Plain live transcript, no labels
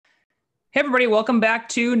Hey everybody, welcome back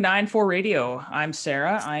to 9-4 Radio. I'm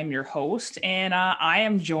Sarah, I'm your host, and I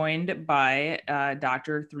am joined by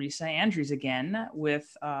Dr. Theresa Andrews again with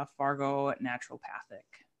Fargo Naturopathic.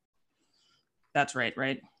 That's right,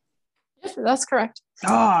 right? Yes, that's correct.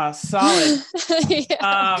 Ah, solid.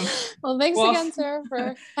 Yeah. Well, thanks well, again, Sarah,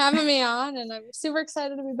 for having me on, and I'm super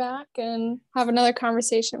excited to be back and have another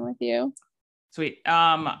conversation with you. Sweet.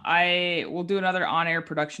 I will do another on-air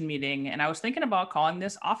production meeting, and I was thinking about calling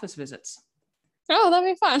this Office Visits. Oh, that'd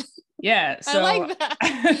be fun. Yeah, so I like that.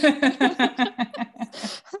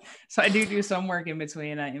 So I do some work in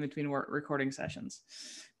between work recording sessions,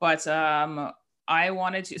 but we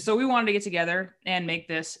wanted to get together and make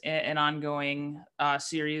this an ongoing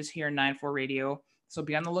series here in 9-4 Radio. So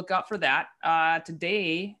be on the lookout for that.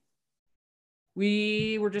 Today,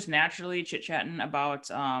 we were just naturally chit-chatting about.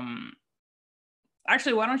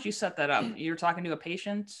 Actually, why don't you set that up? You're talking to a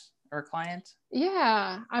patient or a client?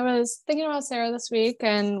 Yeah, I was thinking about Sarah this week,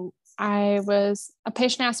 and a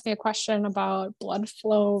patient asked me a question about blood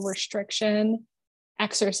flow restriction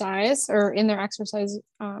exercise or in their exercise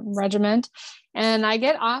regimen. And I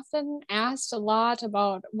get often asked a lot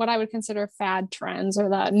about what I would consider fad trends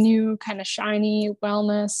or that new kind of shiny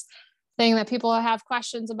wellness thing that people have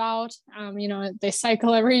questions about. They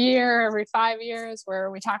cycle every year, every 5 years,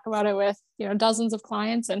 where we talk about it with, dozens of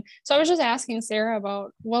clients. And so I was just asking Sarah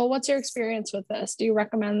about, well, what's your experience with this? Do you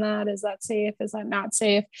recommend that? Is that safe? Is that not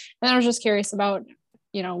safe? And I was just curious about,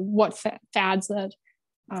 what fads that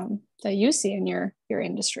you see in your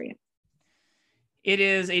industry. It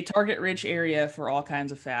is a target-rich area for all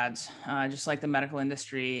kinds of fads, just like the medical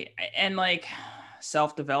industry, and like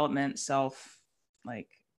self-development,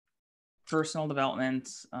 personal development.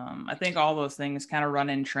 I think all those things kind of run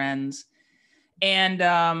in trends, and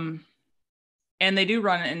they do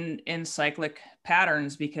run in cyclic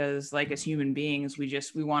patterns because, like, as human beings,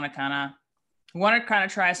 we want to kind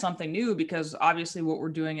of try something new because obviously what we're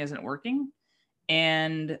doing isn't working.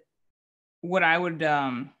 And what I would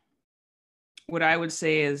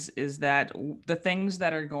say is that the things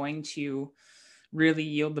that are going to really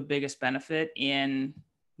yield the biggest benefit in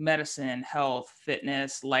medicine, health,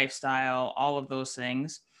 fitness, lifestyle, all of those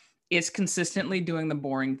things, is consistently doing the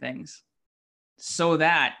boring things so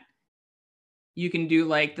that you can do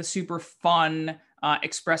like the super fun,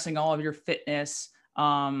 expressing all of your fitness,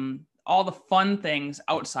 all the fun things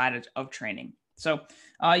outside of training. So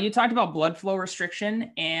you talked about blood flow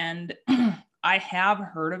restriction, and I have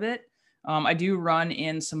heard of it. I do run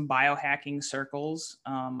in some biohacking circles.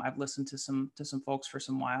 I've listened to some folks for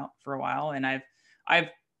a while, and I've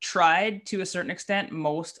tried to a certain extent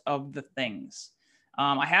most of the things.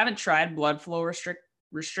 I haven't tried blood flow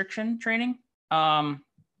restriction training.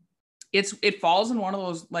 It falls in one of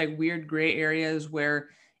those like weird gray areas where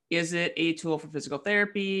is it a tool for physical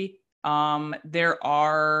therapy? There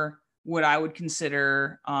are what I would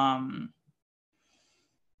consider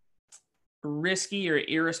risky or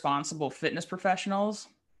irresponsible fitness professionals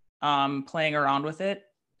playing around with it.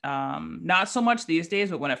 Not so much these days,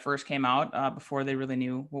 but when it first came out, before they really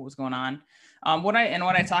knew what was going on. What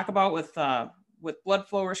I talk about with blood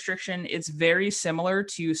flow restriction, it's very similar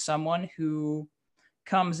to someone who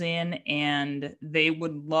comes in and they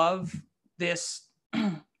would love this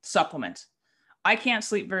supplement. I can't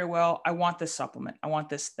sleep very well. I want this supplement. I want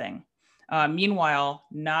this thing. Meanwhile,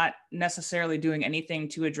 not necessarily doing anything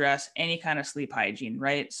to address any kind of sleep hygiene,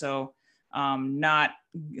 right? So not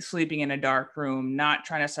sleeping in a dark room, not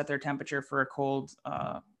trying to set their temperature for a cold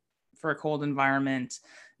environment,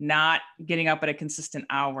 not getting up at a consistent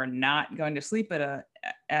hour, not going to sleep at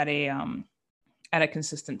a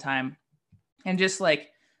consistent time, and just like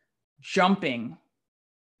jumping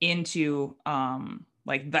into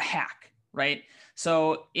like the hack, right?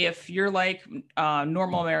 So if you're like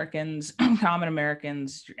normal Americans, common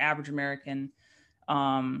Americans, your average American,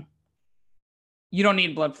 you don't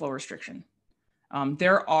need blood flow restriction.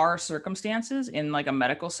 There are circumstances in like a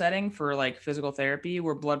medical setting for like physical therapy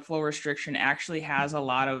where blood flow restriction actually has a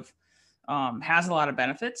lot of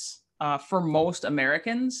benefits. For most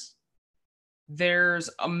Americans, there's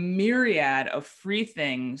a myriad of free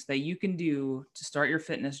things that you can do to start your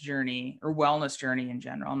fitness journey or wellness journey in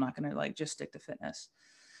general. I'm not going to like just stick to fitness.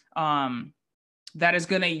 That is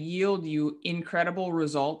going to yield you incredible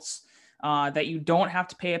results that you don't have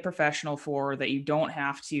to pay a professional for, that you don't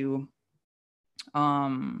have to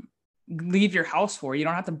leave your house for. You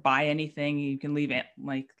don't have to buy anything. You can leave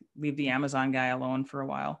the Amazon guy alone for a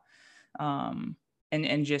while, and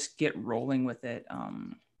just get rolling with it.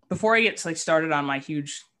 Before I get like started on my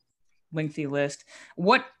huge lengthy list,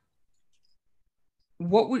 what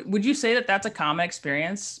would you say that that's a common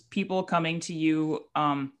experience? People coming to you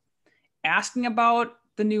asking about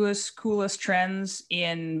the newest, coolest trends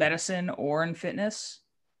in medicine or in fitness?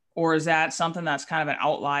 Or is that something that's kind of an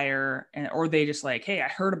outlier, and or they just like, hey, I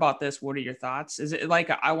heard about this. What are your thoughts? Is it like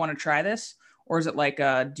I want to try this, or is it like,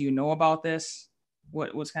 do you know about this?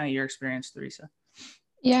 What's kind of your experience, Theresa?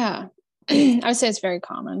 Yeah, I would say it's very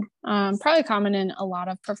common. Probably common in a lot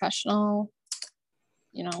of professional,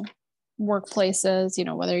 you know, workplaces. You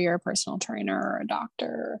know, whether you're a personal trainer or a doctor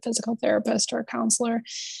or a physical therapist or a counselor.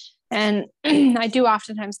 And I do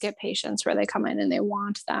oftentimes get patients where they come in and they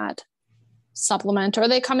want that supplement, or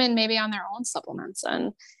they come in maybe on their own supplements,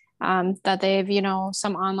 and that they've, you know,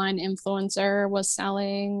 some online influencer was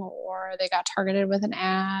selling, or they got targeted with an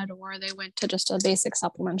ad, or they went to just a basic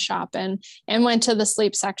supplement shop and went to the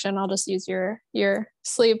sleep section. I'll just use your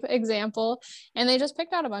sleep example, and they just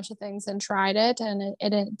picked out a bunch of things and tried it, and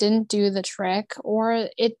it didn't do the trick, or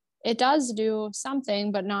it does do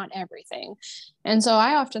something, but not everything. And so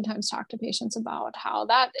I oftentimes talk to patients about how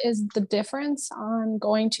that is the difference on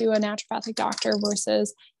going to a naturopathic doctor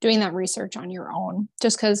versus doing that research on your own.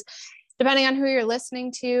 Just because depending on who you're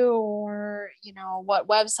listening to, or, you know, what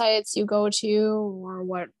websites you go to, or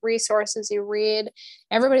what resources you read,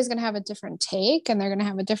 everybody's going to have a different take, and they're going to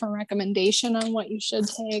have a different recommendation on what you should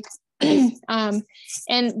take.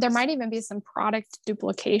 And there might even be some product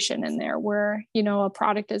duplication in there where, you know, a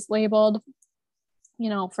product is labeled, you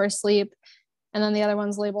know, for sleep, and then the other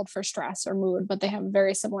one's labeled for stress or mood, but they have a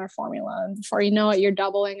very similar formula. And before you know it, you're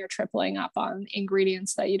doubling or tripling up on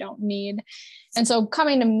ingredients that you don't need. And so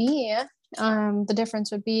coming to me, the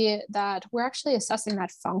difference would be that we're actually assessing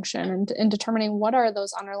that function and determining what are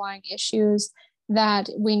those underlying issues that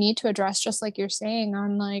we need to address, just like you're saying,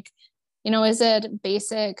 on like, you know, is it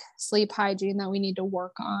basic sleep hygiene that we need to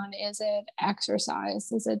work on? Is it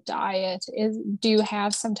exercise? Is it diet? Do you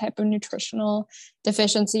have some type of nutritional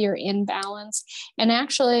deficiency or imbalance? And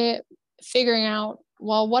actually figuring out,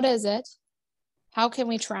 well, what is it? How can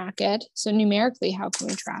we track it? So numerically, how can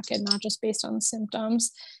we track it? Not just based on the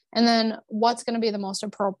symptoms. And then what's going to be the most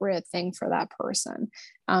appropriate thing for that person?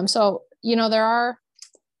 So, you know, there are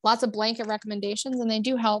lots of blanket recommendations, and they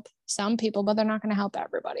do help some people, but they're not going to help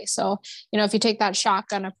everybody. So, you know, if you take that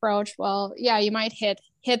shotgun approach, well, yeah, you might hit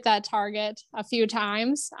that target a few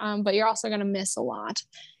times, but you're also going to miss a lot.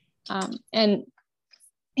 And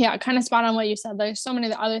yeah, kind of spot on what you said. There's so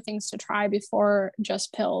many other things to try before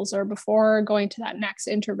just pills, or before going to that next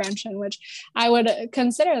intervention, which I would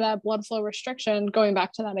consider that blood flow restriction. Going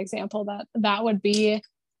back to that example, that would be,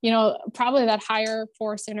 you know, probably that higher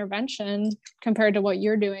force intervention compared to what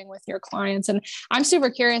you're doing with your clients. And I'm super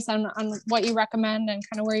curious on what you recommend, and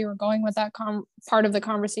kind of where you were going with that part of the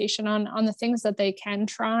conversation on the things that they can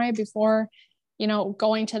try before, you know,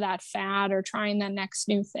 going to that fad or trying that next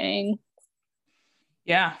new thing.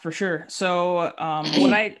 Yeah, for sure. So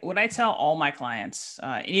what I tell all my clients,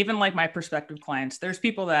 and even like my prospective clients, there's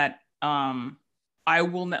people that I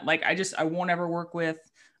will not, like, I won't ever work with,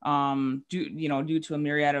 due to a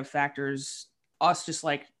myriad of factors, us just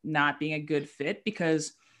like not being a good fit,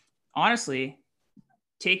 because honestly,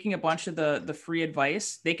 taking a bunch of the free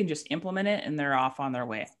advice, they can just implement it and they're off on their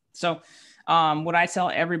way. So what I tell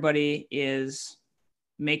everybody is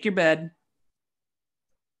make your bed,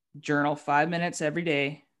 journal 5 minutes every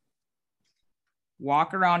day,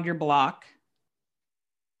 walk around your block,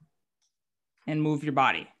 and move your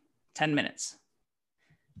body 10 minutes.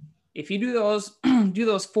 If you do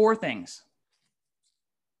those 4 things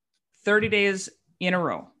 30 days in a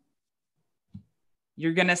row,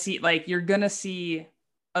 you're going to see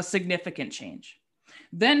a significant change.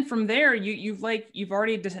 Then from there, you've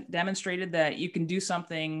already demonstrated that you can do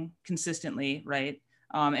something consistently, right?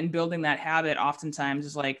 And building that habit oftentimes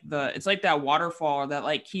is it's like that waterfall, or that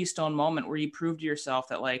like keystone moment where you prove to yourself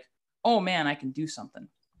that like, oh man, I can do something.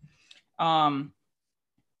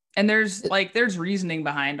 And there's reasoning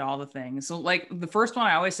behind all the things. So like the first one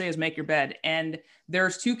I always say is make your bed. And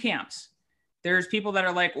there's 2 camps. There's people that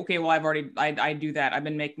are like, okay, well, I do that. I've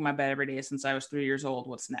been making my bed every day since I was 3 years old.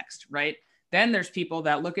 What's next? Right. Then there's people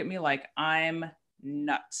that look at me like I'm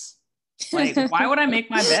nuts. Like, why would I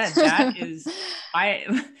make my bed? That is, I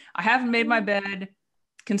haven't made my bed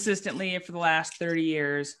consistently for the last 30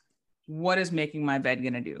 years. What is making my bed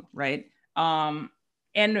going to do? Right.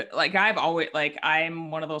 And like,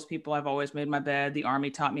 I'm one of those people, I've always made my bed. The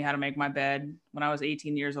Army taught me how to make my bed when I was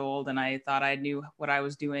 18 years old. And I thought I knew what I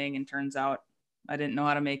was doing. And turns out I didn't know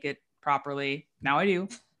how to make it properly. Now I do.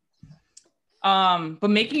 But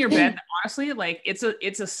making your bed, honestly, like it's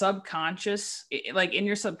a subconscious, like in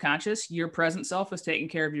your subconscious, your present self is taking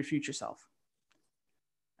care of your future self.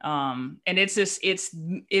 And it's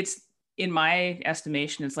in my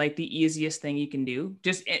estimation, it's like the easiest thing you can do.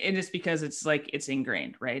 And it's because it's like, it's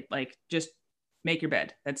ingrained, right? Like just make your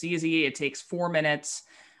bed. That's easy. It takes 4 minutes.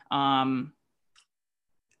 I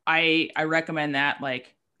recommend that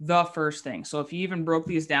like the first thing. So if you even broke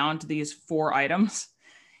these down to these 4 items,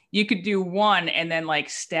 you could do one and then like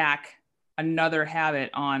stack another habit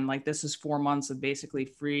on, like, this is 4 months of basically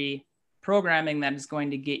free programming that is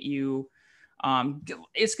going to get you,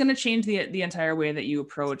 it's going to change the entire way that you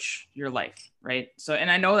approach your life. Right. So, and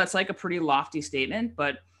I know that's like a pretty lofty statement,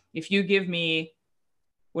 but if you give me,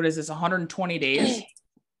 what is this, 120 days,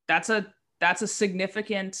 that's a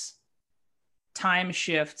significant time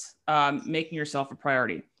shift, making yourself a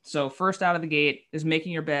priority. So first out of the gate is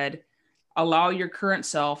making your bed. Allow your current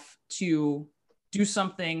self to do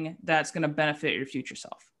something that's going to benefit your future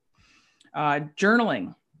self.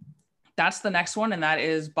 Journaling, that's the next one, and that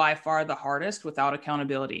is by far the hardest without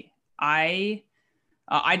accountability. I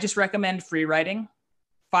just recommend free writing.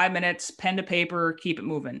 5 minutes, pen to paper, keep it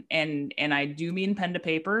moving. And I do mean pen to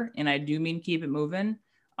paper, and I do mean keep it moving,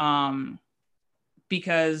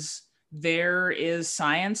 because there is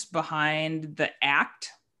science behind the act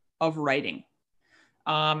of writing.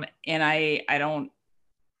 And I don't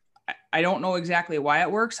know exactly why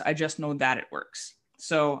it works. I just know that it works.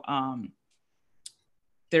 So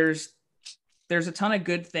there's a ton of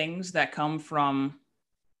good things that come from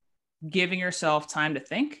giving yourself time to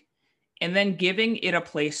think and then giving it a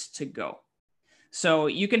place to go. So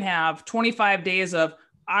you can have 25 days of,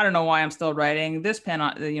 I don't know why I'm still writing this pen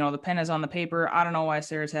on, the pen is on the paper. I don't know why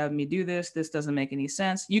Sarah's having me do this. This doesn't make any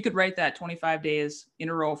sense. You could write that 25 days in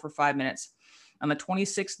a row for 5 minutes. On the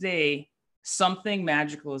 26th day, something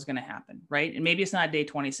magical is going to happen, right? And maybe it's not day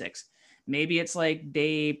 26. Maybe it's like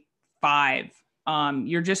day 5.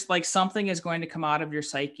 You're just like, something is going to come out of your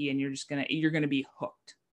psyche and you're going to be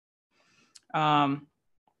hooked.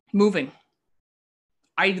 Moving.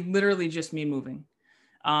 I literally just mean moving.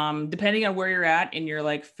 Depending on where you're at in your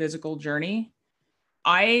like physical journey,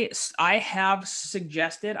 I have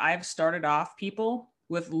suggested, I've started off people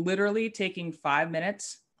with literally taking 5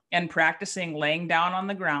 minutes and practicing laying down on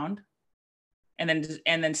the ground and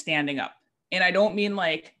then standing up. And I don't mean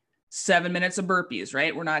like 7 minutes of burpees,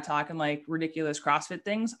 right? We're not talking like ridiculous CrossFit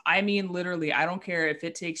things. I mean, literally, I don't care if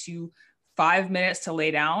it takes you 5 minutes to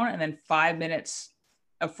lay down and then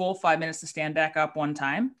a full 5 minutes to stand back up one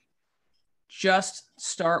time. Just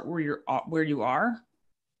start where you are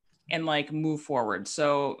and like move forward.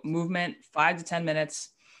 So movement, 5 to 10 minutes.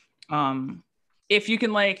 If you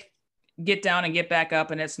can like get down and get back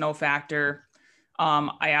up and it's no factor,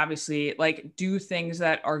 I obviously like do things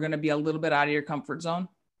that are going to be a little bit out of your comfort zone.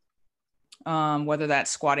 Whether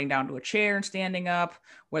that's squatting down to a chair and standing up,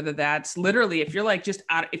 whether that's literally, if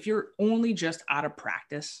you're only just out of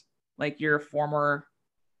practice, like you're a former,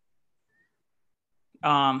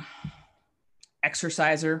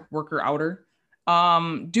 exerciser, worker outer,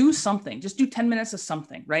 do something, just do 10 minutes of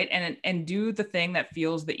something, right? And do the thing that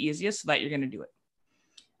feels the easiest so that you're going to do it.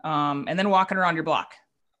 And then walking around your block,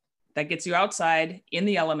 that gets you outside in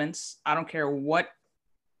the elements. I don't care what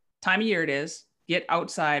time of year it is, get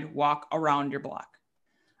outside, walk around your block.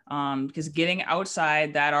 Because getting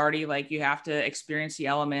outside, that already, like, you have to experience the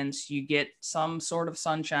elements. You get some sort of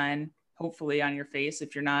sunshine, hopefully, on your face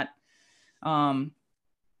if you're not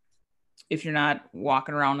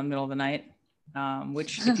walking around in the middle of the night,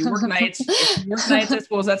 which if you work nights, I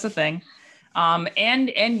suppose that's a thing.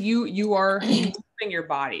 And you are moving your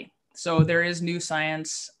body. So there is new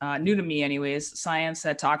science, new to me anyways, science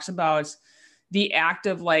that talks about the act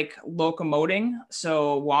of like locomoting.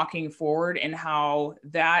 So walking forward, and how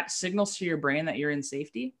that signals to your brain that you're in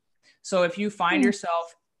safety. So if you find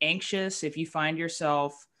yourself anxious, if you find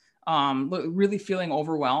yourself really feeling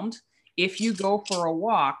overwhelmed, if you go for a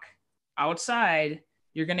walk outside,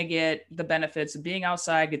 you're going to get the benefits of being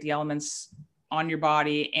outside, get the elements on your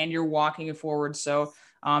body, and you're walking forward. So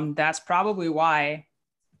that's probably why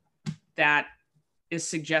that is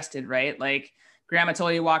suggested, right? Like, grandma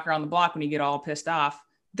told you to walk around the block when you get all pissed off.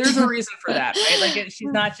 There's a reason for that, right? Like,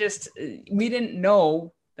 she's not just, we didn't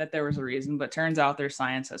know that there was a reason, but turns out there's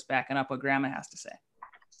science that's backing up what grandma has to say.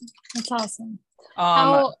 That's awesome.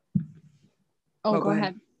 Go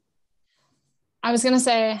ahead. I was going to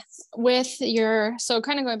say, so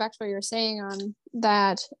kind of going back to what you were saying on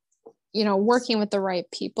that, working with the right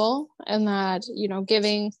people, and that,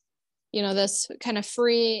 giving, this kind of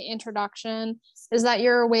free introduction, is that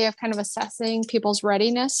your way of kind of assessing people's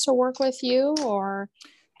readiness to work with you, or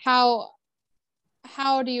how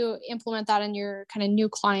do you implement that in your kind of new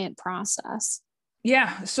client process?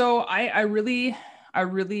 Yeah. So I really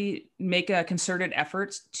make a concerted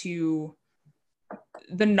effort to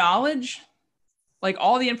the knowledge, like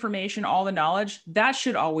all the information, all the knowledge, that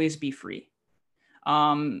should always be free.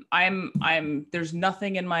 There's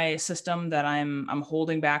nothing in my system that I'm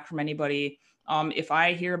holding back from anybody. If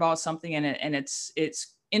I hear about something and it's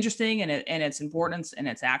interesting and it's important and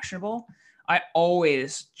it's actionable, I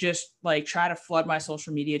always just like try to flood my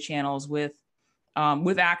social media channels with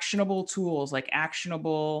actionable tools, like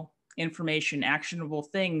actionable information, actionable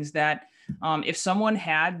things that if someone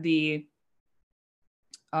had the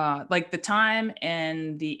like the time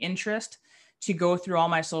and the interest to go through all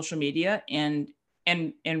my social media and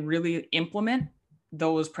really implement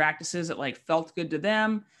those practices that like felt good to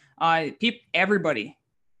them, everybody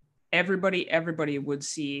would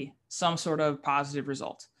see some sort of positive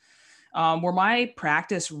result. Where my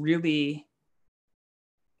practice really,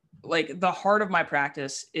 like the heart of my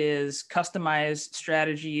practice is customized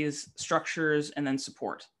strategies, structures, and then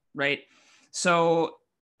support, right? So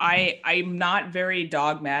I'm not very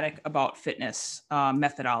dogmatic about fitness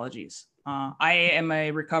methodologies. I am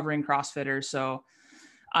a recovering CrossFitter, so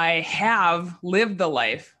I have lived the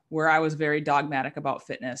life where I was very dogmatic about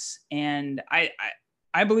fitness, and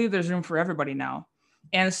I believe there's room for everybody now.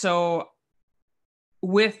 And so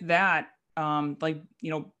with that,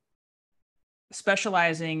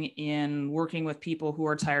 specializing in working with people who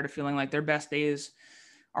are tired of feeling like their best days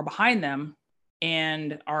are behind them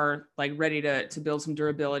and are like ready to build some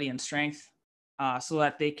durability and strength so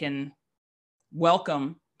that they can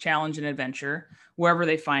welcome challenge and adventure wherever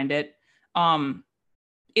they find it.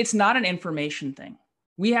 It's not an information thing.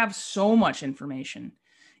 We have so much information.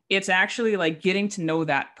 It's actually like getting to know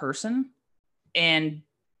that person and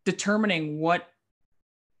determining what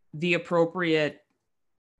the appropriate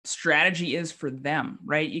strategy is for them,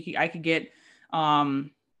 right? I could get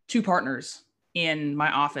two partners in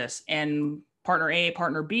my office, and partner A,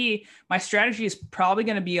 partner B, my strategy is probably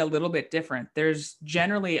going to be a little bit different. There's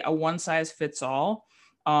generally a one size fits all,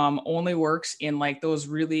 only works in like those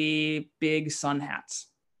really big sun hats.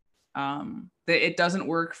 It doesn't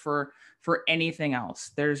work for anything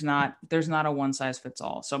else. There's not a one size fits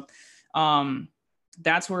all. So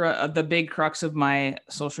that's where the big crux of my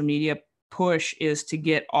social media push is, to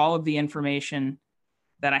get all of the information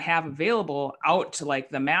that I have available out to like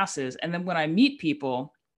the masses. And then when I meet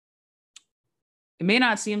people, it may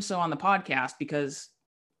not seem so on the podcast because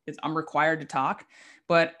I'm required to talk,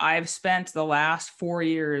 but I've spent the last 4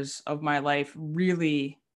 years of my life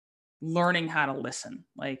really learning how to listen,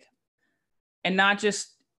 like, and not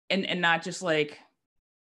just be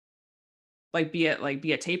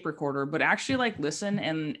a tape recorder, but actually like listen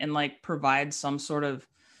and like provide some sort of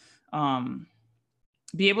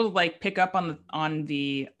be able to like pick up on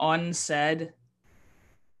the unsaid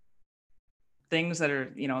things that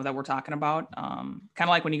are, that we're talking about. Kind of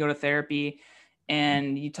like when you go to therapy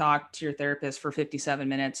and you talk to your therapist for 57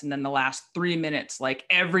 minutes and then the last 3 minutes, like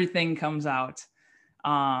everything comes out.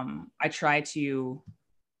 I try to,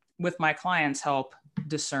 with my clients, help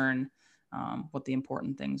discern what the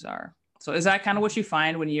important things are. So is that kind of what you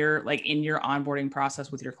find when you're like in your onboarding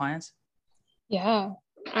process with your clients? Yeah.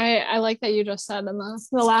 I like that you just said in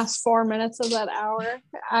the last 4 minutes of that hour.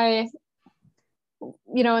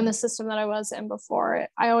 In the system that I was in before,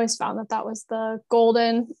 I always found that was the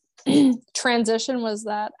golden transition, was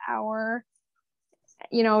that hour.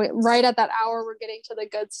 Right at that hour, we're getting to the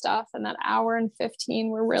good stuff. And that hour and 15,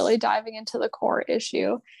 we're really diving into the core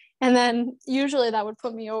issue. And then usually that would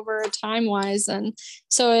put me over time-wise. And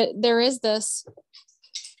so there is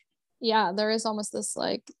almost this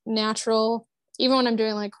like natural, even when I'm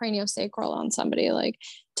doing like craniosacral on somebody, like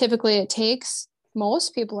typically it takes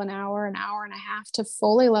most people an hour and a half to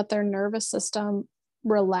fully let their nervous system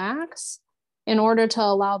relax in order to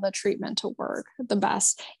allow the treatment to work the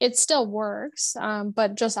best. It still works,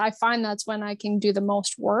 but just I find that's when I can do the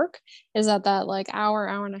most work, is at that like hour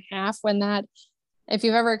and a half, when that, if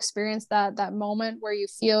you've ever experienced that moment where you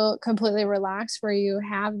feel completely relaxed, where you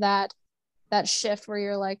have that shift where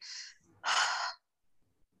you're like,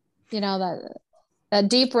 that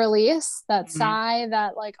deep release, that sigh,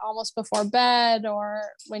 that like almost before bed, or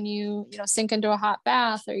when you sink into a hot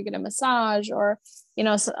bath, or you get a massage, or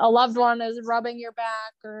a loved one is rubbing your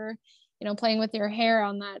back, or playing with your hair,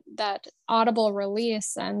 on that audible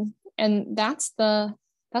release. And that's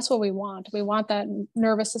what we want. We want that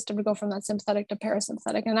nervous system to go from that sympathetic to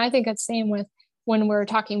parasympathetic. And I think it's same with when we're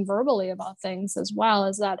talking verbally about things as well,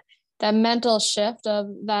 is that mental shift of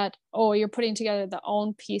that, oh, you're putting together the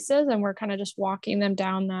own pieces, and we're kind of just walking them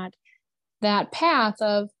down that path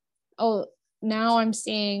of, oh, now I'm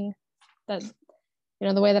seeing that,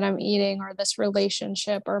 the way that I'm eating, or this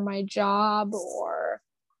relationship, or my job, or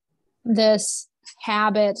this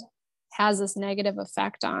habit has this negative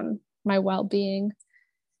effect on my well-being.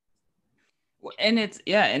 And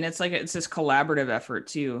it's like, it's this collaborative effort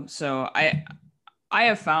too. So I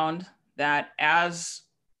have found that as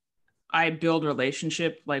I build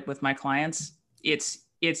relationship like with my clients, it's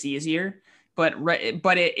easier, but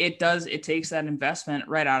it takes that investment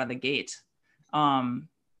right out of the gate.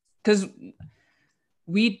 Because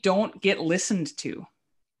we don't get listened to.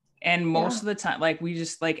 And most of the time, like, we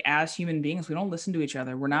just, like, as human beings, we don't listen to each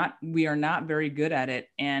other. We are not very good at it.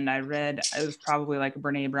 And it was probably like a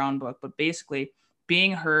Brene Brown book, but basically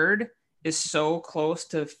being heard is so close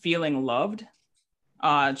to feeling loved,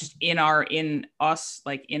 just in our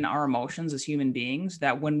emotions as human beings,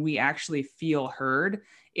 that when we actually feel heard,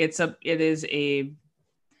 it's a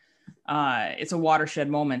watershed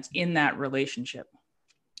moment in that relationship.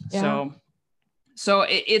 Yeah. So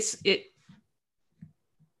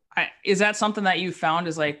is that something that you found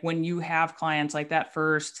is like when you have clients like that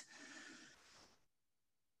first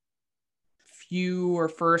few or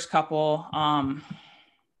first couple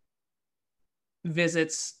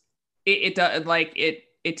visits, it does, like,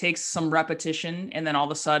 it takes some repetition, and then all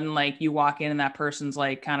of a sudden, like, you walk in and that person's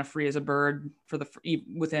like kind of free as a bird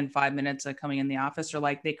within 5 minutes of coming in the office, or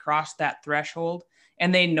like they cross that threshold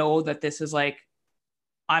and they know that this is like,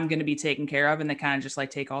 I'm going to be taken care of, and they kind of just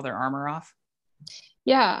like take all their armor off.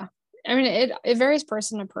 Yeah. I mean, it varies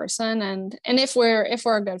person to person, and if we're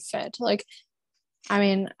a good fit, like, I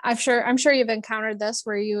mean, I'm sure you've encountered this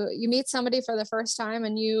where you meet somebody for the first time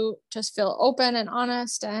and you just feel open and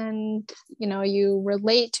honest, and, you know, you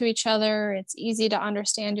relate to each other. It's easy to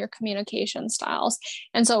understand your communication styles.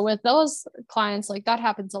 And so with those clients, like, that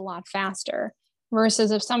happens a lot faster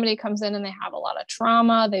versus if somebody comes in and they have a lot of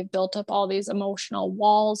trauma, they've built up all these emotional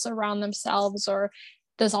walls around themselves, or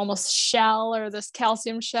this almost shell, or this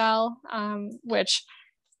calcium shell, which,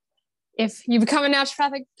 if you become a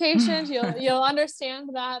naturopathic patient, you'll understand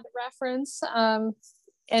that reference.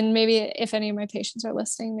 And maybe if any of my patients are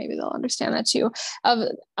listening, maybe they'll understand that too,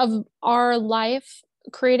 of our life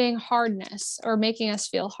creating hardness or making us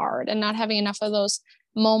feel hard, and not having enough of those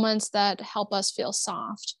moments that help us feel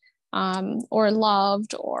soft, or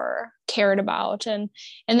loved or cared about. And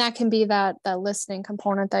that can be that listening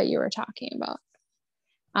component that you were talking about.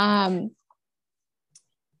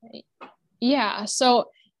 Yeah. So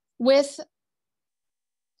with,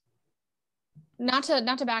 not to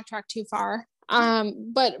backtrack too far,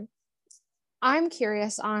 but I'm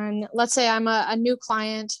curious on, let's say I'm a new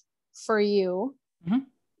client for you. Mm-hmm.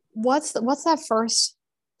 What's that first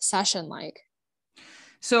session like?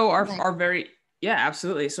 So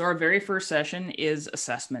absolutely. So our very first session is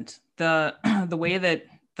assessment. The way that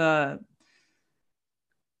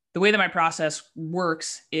my process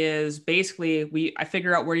works is basically I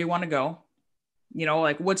figure out where you want to go. You know,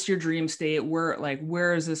 like, what's your dream state?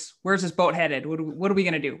 Where's this boat headed? What are we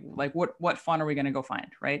going to do? Like, what fun are we going to go find?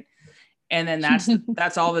 Right. And then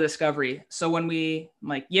that's all the discovery. So when I'm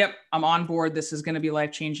like, yep, I'm on board. This is going to be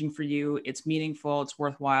life-changing for you. It's meaningful. It's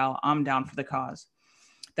worthwhile. I'm down for the cause.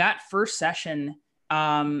 That first session,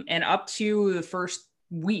 and up to the first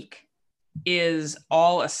week, is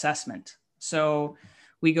all assessment. So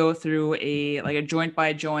we go through a joint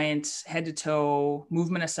by joint, head to toe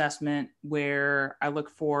movement assessment, where I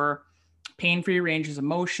look for pain-free ranges of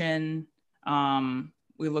motion.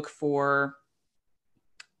 We look for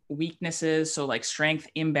weaknesses, so like strength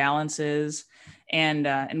imbalances,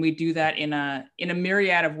 and we do that in a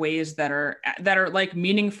myriad of ways that are like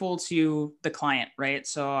meaningful to the client, right?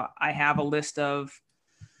 So I have a list of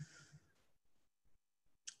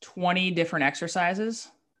 20 different exercises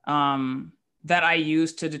that I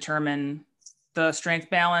use to determine the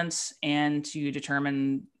strength balance and to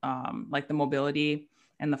determine like the mobility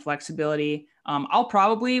and the flexibility. I'll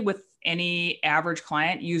probably, with any average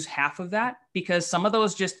client, use half of that, because some of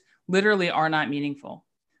those just literally are not meaningful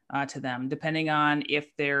to them, depending on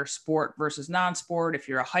if they're sport versus non-sport, if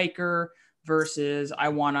you're a hiker versus I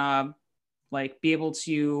want to like be able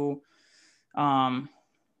to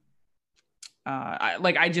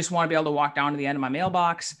I just want to be able to walk down to the end of my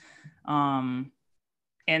mailbox.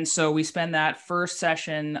 And so we spend that first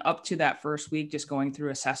session up to that first week just going through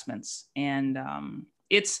assessments. And I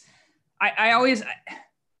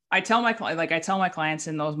tell my clients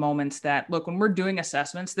in those moments that, look, when we're doing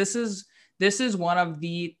assessments, this is one of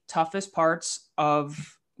the toughest parts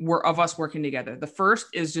of us working together. The first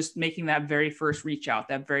is just making that very first reach out,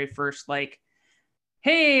 that very first, like,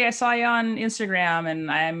 hey, I saw you on Instagram and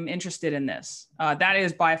I'm interested in this. That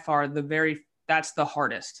is by far that's the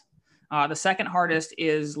hardest. The second hardest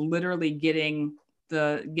is literally getting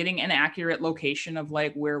an accurate location of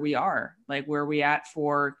like where we are, like where we at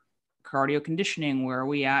for cardio conditioning? Where are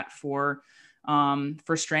we at for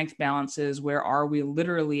strength balances? Where are we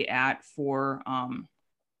literally at for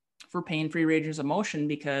pain-free ranges of motion?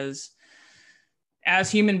 Because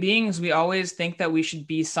as human beings, we always think that we should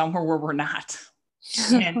be somewhere where we're not.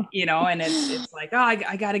 And, you know, and it's like, oh,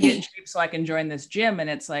 I got to get in shape so I can join this gym. And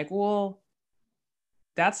it's like, well,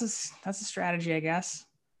 that's a strategy, I guess.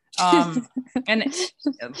 And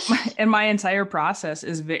my entire process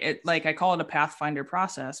is like, I call it a pathfinder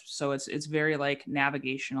process. So it's very like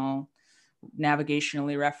navigationally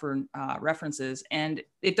references. And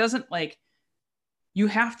it doesn't like, you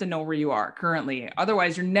have to know where you are currently.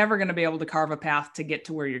 Otherwise, you're never going to be able to carve a path to get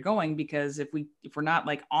to where you're going. Because if we're not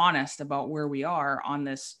like honest about where we are on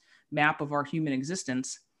this map of our human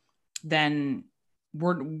existence, then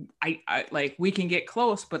I like, we can get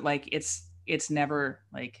close, but like, it's never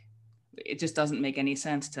like, it just doesn't make any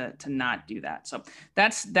sense to not do that. So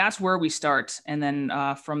that's where we start. And then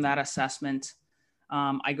from that assessment,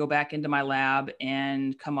 I go back into my lab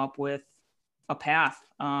and come up with a path,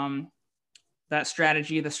 that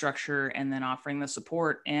strategy, the structure, and then offering the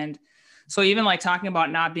support. And so even like talking about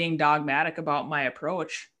not being dogmatic about my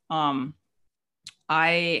approach,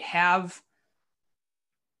 I have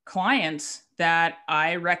clients that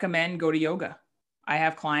I recommend go to yoga. I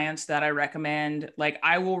have clients that I recommend, like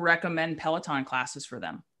I will recommend Peloton classes for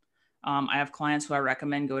them. I have clients who I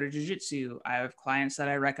recommend go to jiu-jitsu. I have clients that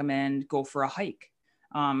I recommend go for a hike,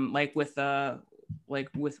 like with a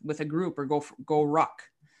group, or go ruck.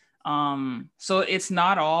 So it's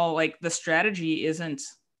not all like, the strategy isn't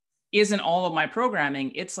all of my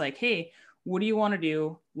programming. It's like, hey, what do you want to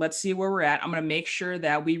do? Let's see where we're at. I'm going to make sure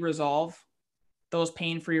that we resolve those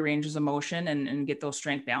pain-free ranges of motion and get those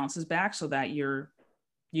strength balances back so that you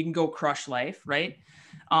can go crush life. Right.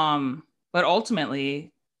 But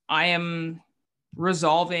ultimately I am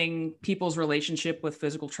resolving people's relationship with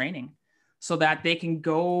physical training so that they can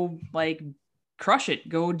go like crush it,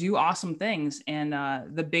 go do awesome things. And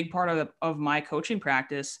the big part of my coaching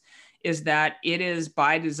practice is that it is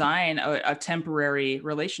by design a temporary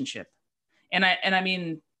relationship. And I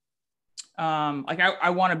mean, like I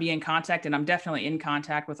want to be in contact, and I'm definitely in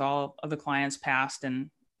contact with all of the clients past and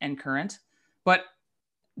current, but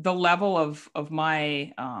the level of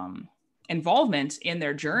my involvement in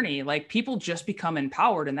their journey, like people just become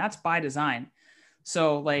empowered, and that's by design.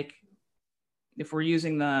 So like, if we're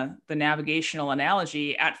using the navigational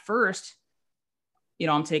analogy, at first, you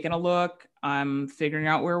know, I'm taking a look, I'm figuring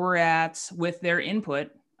out where we're at with their input,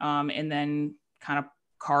 and then kind of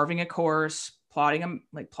carving a course, plotting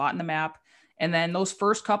the map. And then those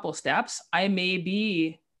first couple steps, I may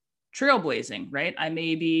be trailblazing, right? I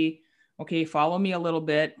may be, okay, follow me a little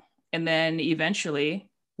bit. And then eventually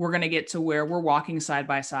we're going to get to where we're walking side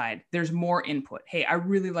by side. There's more input. Hey, I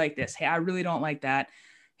really like this. Hey, I really don't like that.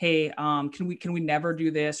 Hey, can we never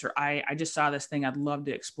do this? Or I just saw this thing, I'd love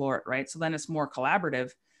to explore it, right? So then it's more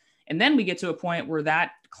collaborative. And then we get to a point where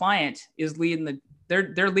that client is leading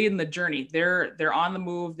they're leading the journey. They're on the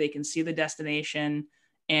move. They can see the destination.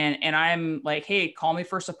 And I'm like, hey, call me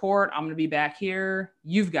for support. I'm going to be back here.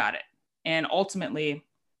 You've got it. And ultimately,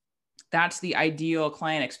 that's the ideal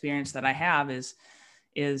client experience that I have is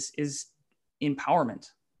empowerment.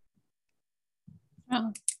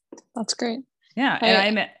 Oh, that's great. Yeah.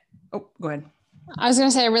 And go ahead. I was going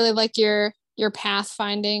to say, I really like your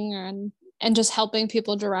pathfinding and just helping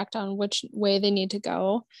people direct on which way they need to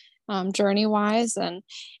go, journey wise. And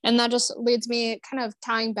that just leads me kind of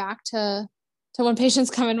tying back to when patients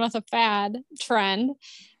come in with a fad trend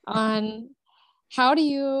on how do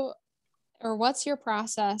you, or what's your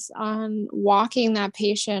process on walking that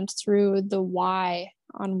patient through the why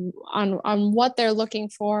on what they're looking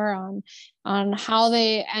for, on how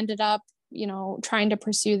they ended up, you know, trying to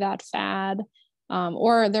pursue that fad,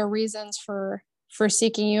 or their reasons for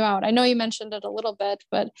seeking you out. I know you mentioned it a little bit,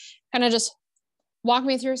 but kind of just walk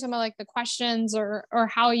me through some of like the questions or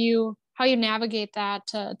how you navigate that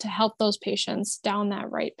to help those patients down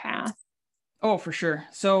that right path. Oh, for sure.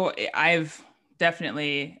 So I've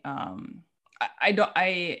definitely, I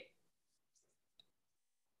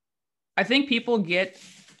think people get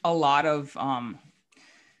a lot of,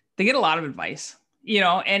 they get a lot of advice, you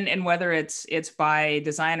know, and whether it's by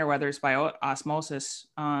design or whether it's by osmosis,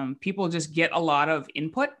 people just get a lot of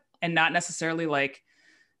input and not necessarily like,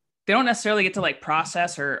 they don't necessarily get to like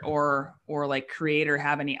process or like create or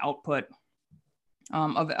have any output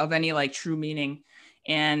of any like true meaning.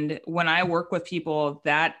 And when I work with people,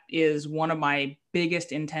 that is one of my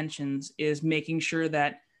biggest intentions, is making sure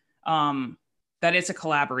that that it's a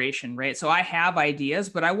collaboration, right? So I have ideas,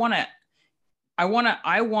 but I want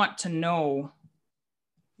to know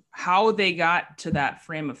how they got to that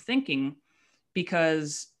frame of thinking,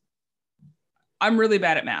 because I'm really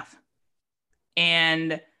bad at math.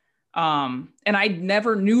 And I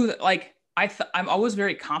never knew that, like, I'm always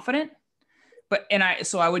very confident,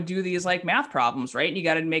 so I would do these like math problems, right? And you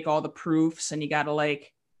got to make all the proofs, and you got to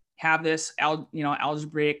like have this,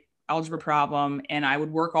 algebra problem. And I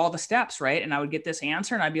would work all the steps, right? And I would get this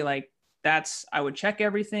answer, and I'd be like, I would check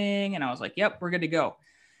everything. And I was like, yep, we're good to go.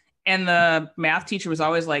 And the math teacher was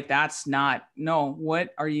always like, what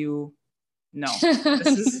are you, no,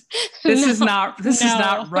 this is not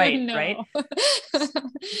right. No. Right.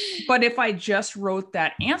 But if I just wrote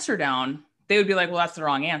that answer down, they would be like, well, that's the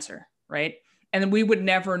wrong answer. Right. And then we would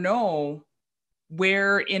never know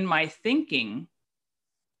where in my thinking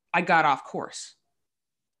I got off course.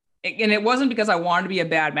 And it wasn't because I wanted to be a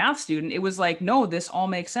bad math student. It was like, no, this all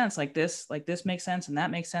makes sense. Like this makes sense, and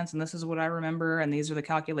that makes sense. And this is what I remember. And these are the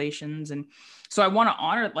calculations. And so I want to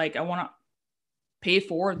honor, like, I want to pay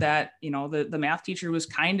forward that, the math teacher was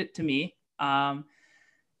kind to me. And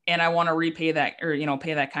I want to repay that, or,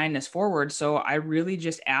 pay that kindness forward. So I really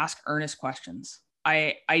just ask earnest questions.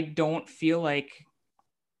 I don't feel like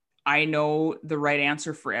I know the right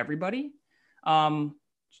answer for everybody.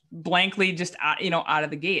 Blankly, just, out of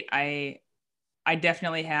the gate, I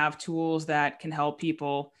definitely have tools that can help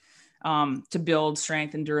people to build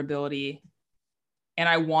strength and durability. And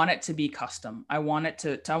I want it to be custom. I want it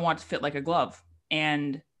to fit like a glove.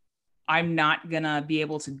 And I'm not gonna be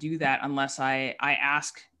able to do that unless I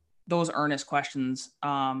ask those earnest questions.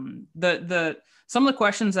 Some of the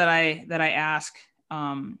questions that I ask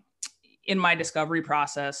in my discovery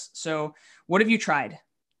process. So, what have you tried?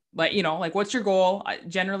 Like, what's your goal?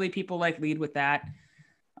 Generally, people like lead with that.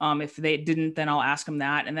 If they didn't, then I'll ask them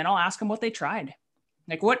that, and then I'll ask them what they tried.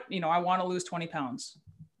 Like, I want to lose 20 pounds.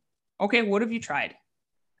 Okay, what have you tried?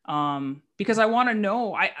 Because I want to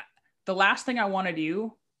know. The last thing I want to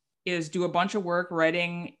do is do a bunch of work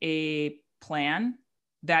writing a plan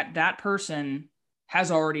that person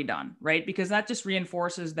has already done, right? Because that just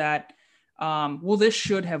reinforces that, well, this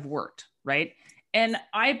should have worked, right? And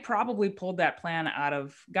I probably pulled that plan out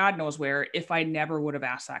of God knows where if I never would have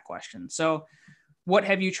asked that question. So what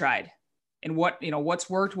have you tried? And what's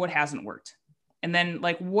worked, what hasn't worked? And then,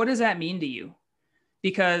 like, what does that mean to you?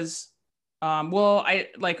 Because, I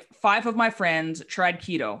like 5 of my friends tried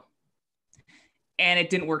keto and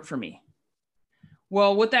it didn't work for me.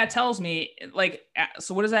 Well, what that tells me, like,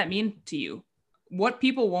 so what does that mean to you? What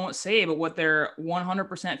people won't say, but what they're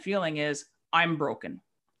 100% feeling is, I'm broken.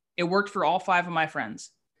 It worked for all 5 of my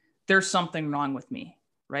friends. There's something wrong with me,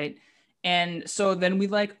 right? And so then we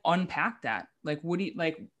like unpack that. Like, what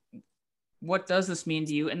does this mean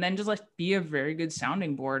to you? And then just like be a very good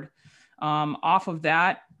sounding board. Off of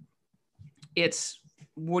that, it's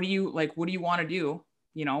what do you want to do?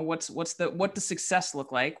 What does success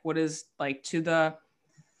look like? What is, like, to the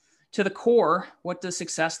core, what does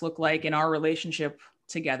success look like in our relationship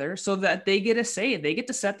together, so that they get a say, they get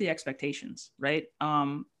to set the expectations, right?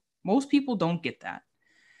 Most people don't get that.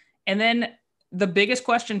 And then the biggest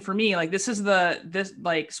question for me, like, this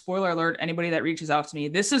like, spoiler alert, anybody that reaches out to me,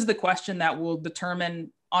 this is the question that will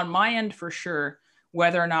determine on my end for sure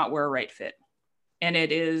whether or not we're a right fit. And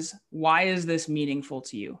it is, why is this meaningful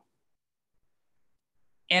to you?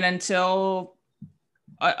 And until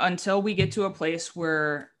we get to a place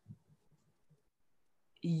where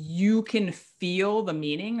you can feel the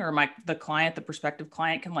meaning, or the prospective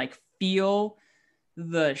client can, like, feel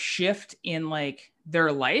the shift in, like,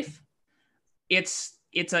 their life, I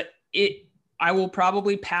will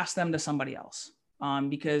probably pass them to somebody else.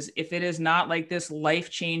 Because if it is not like this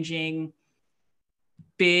life-changing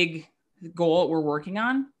big goal that we're working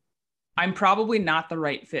on, I'm probably not the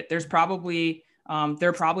right fit. There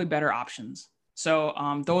are probably better options.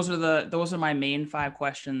 So those are my main 5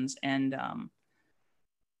 questions. And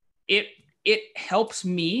it helps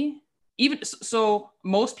me. Even so,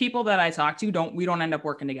 most people that I talk to we don't end up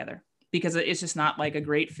working together, because it's just not like a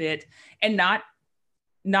great fit, and not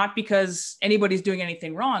because anybody's doing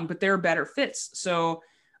anything wrong, but they're better fits. So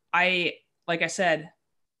like I said,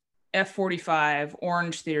 F45,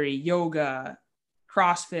 Orange Theory, yoga,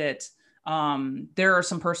 CrossFit. There are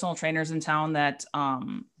some personal trainers in town that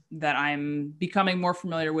I'm becoming more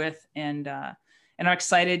familiar with, and I'm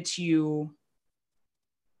excited to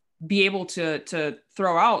be able to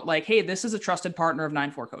throw out, like, hey, this is a trusted partner of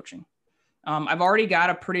 9-4 coaching. I've already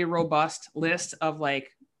got a pretty robust list of,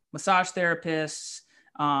 like, massage therapists,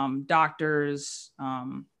 doctors,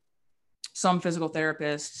 some physical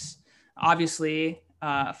therapists, obviously,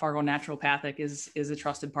 Fargo Naturopathic is a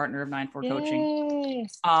trusted partner of 9-4 Yay. Coaching.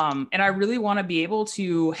 And I really want to be able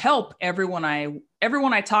to help everyone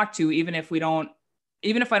I talk to, even if I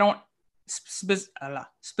don't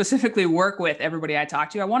specifically work with everybody I talk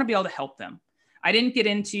to. I want to be able to help them. I didn't get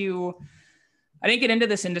into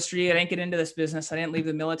this industry. I didn't get into this business. I didn't leave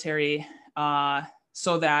the military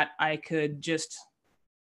so that I could just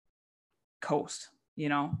coast. You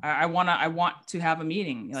know, I want to have a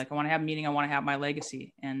meaning. Like I want to have a meaning. I want to have my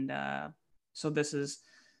legacy. And so this is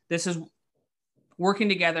working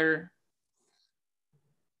together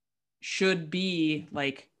should be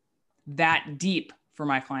like that deep for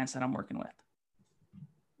my clients that I'm working with.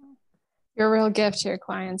 You're a real gift to your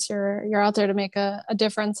clients. You're out there to make a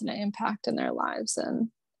difference and an impact in their lives. And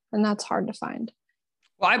that's hard to find.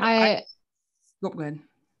 Well, go ahead.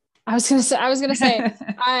 I was going to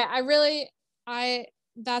say,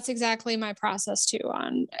 that's exactly my process too.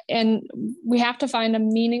 And we have to find a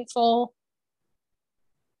meaningful,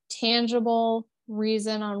 tangible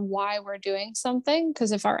reason on why we're doing something.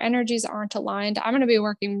 Because if our energies aren't aligned, I'm going to be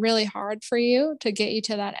working really hard for you to get you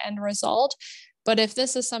to that end result. But if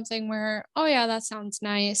this is something where, oh yeah, that sounds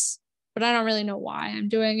nice, but I don't really know why I'm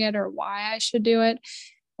doing it or why I should do it,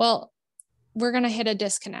 well, we're going to hit a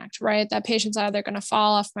disconnect, right? That patient's either going to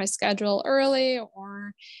fall off my schedule early,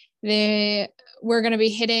 or we're going to be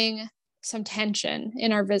hitting some tension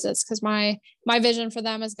in our visits, because my vision for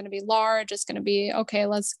them is going to be large. It's going to be, okay,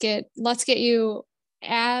 let's get you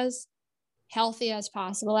as healthy as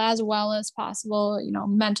possible, as well as possible, you know,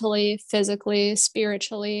 mentally, physically,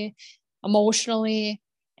 spiritually, emotionally,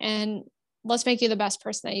 and let's make you the best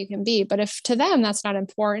person that you can be. But if to them that's not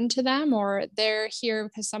important to them, or they're here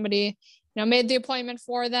because somebody, you know, made the appointment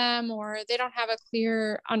for them, or they don't have a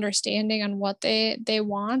clear understanding on what they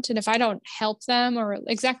want, and if I don't help them, or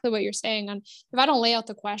exactly what you're saying, and if I don't lay out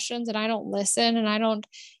the questions and I don't listen and I don't,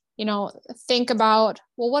 you know, think about,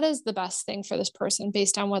 well, what is the best thing for this person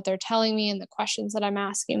based on what they're telling me and the questions that I'm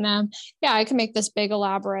asking them, yeah, I can make this big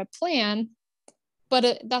elaborate plan,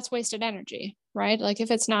 but that's wasted energy, right? Like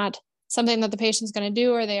if it's not something that the patient's going to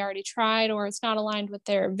do, or they already tried, or it's not aligned with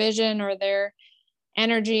their vision or their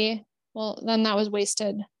energy, well, then that was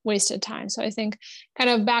wasted time. So I think kind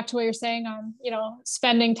of back to what you're saying on, you know,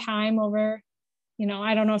 spending time over, you know,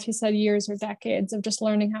 I don't know if you said years or decades of just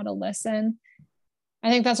learning how to listen. I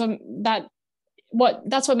think that's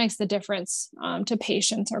what makes the difference to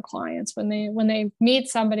patients or clients when they meet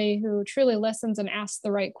somebody who truly listens and asks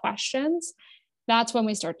the right questions. That's when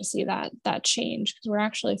we start to see that change, because we're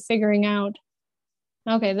actually figuring out,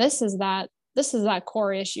 okay, this is that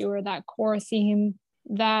core issue or that core theme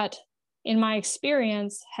that in my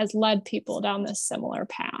experience has led people down this similar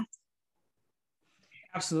path.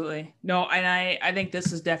 Absolutely. No, and I think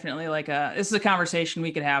this is definitely this is a conversation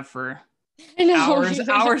we could have for hours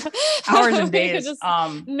and days. Just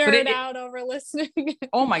nerd out over listening.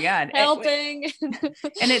 Oh my God. Helping.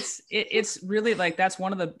 And it's really like, that's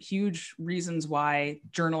one of the huge reasons why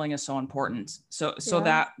journaling is so important. So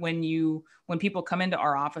that when people come into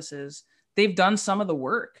our offices, they've done some of the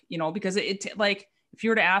work, you know, because it like, if you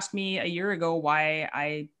were to ask me a year ago why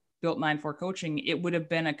I built 9-4 Coaching, it would have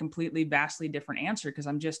been a completely vastly different answer. Cause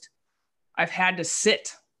I've had to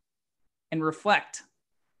sit and reflect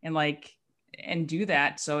and do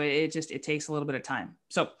that. So it takes a little bit of time.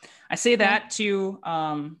 So I say that to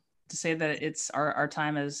say that our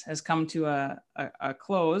time has come to a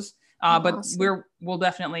close, but awesome. We'll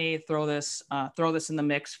definitely throw this in the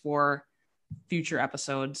mix for future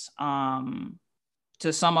episodes.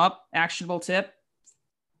 To sum up, actionable tip: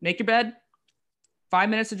 make your bed, 5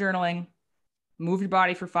 minutes of journaling, move your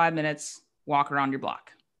body for 5 minutes, walk around your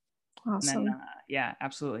block. Awesome. And then, yeah,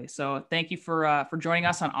 absolutely. So thank you for joining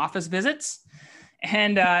us on Office Visits,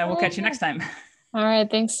 and we'll catch you next time. All right.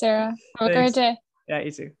 Thanks, Sarah. Have a great day. Yeah, you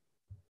too.